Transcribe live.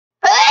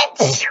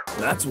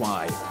That's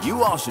why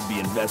you all should be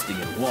investing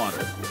in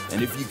water.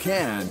 And if you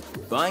can,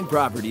 buying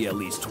property at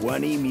least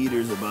 20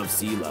 meters above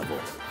sea level.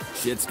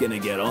 Shit's gonna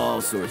get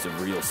all sorts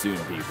of real soon,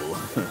 people.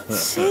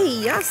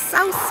 Gee, you're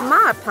so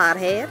smart,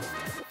 pothead.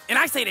 And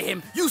I say to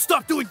him, you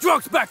stop doing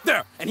drugs back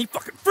there! And he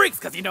fucking freaks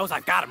because he knows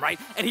I've got him, right?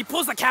 And he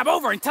pulls the cab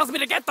over and tells me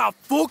to get the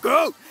fuck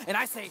out! And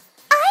I say,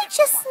 I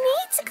just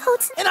need to go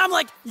to... And I'm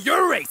like,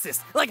 you're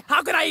racist! Like,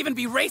 how could I even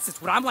be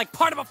racist when I'm like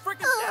part of a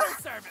freaking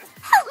dental service?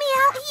 Help me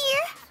out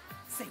here.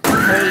 Say,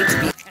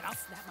 and I'll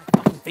snap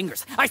my fucking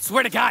fingers. I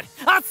swear to God,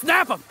 I'll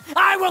snap them!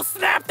 I will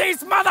snap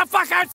these motherfuckers!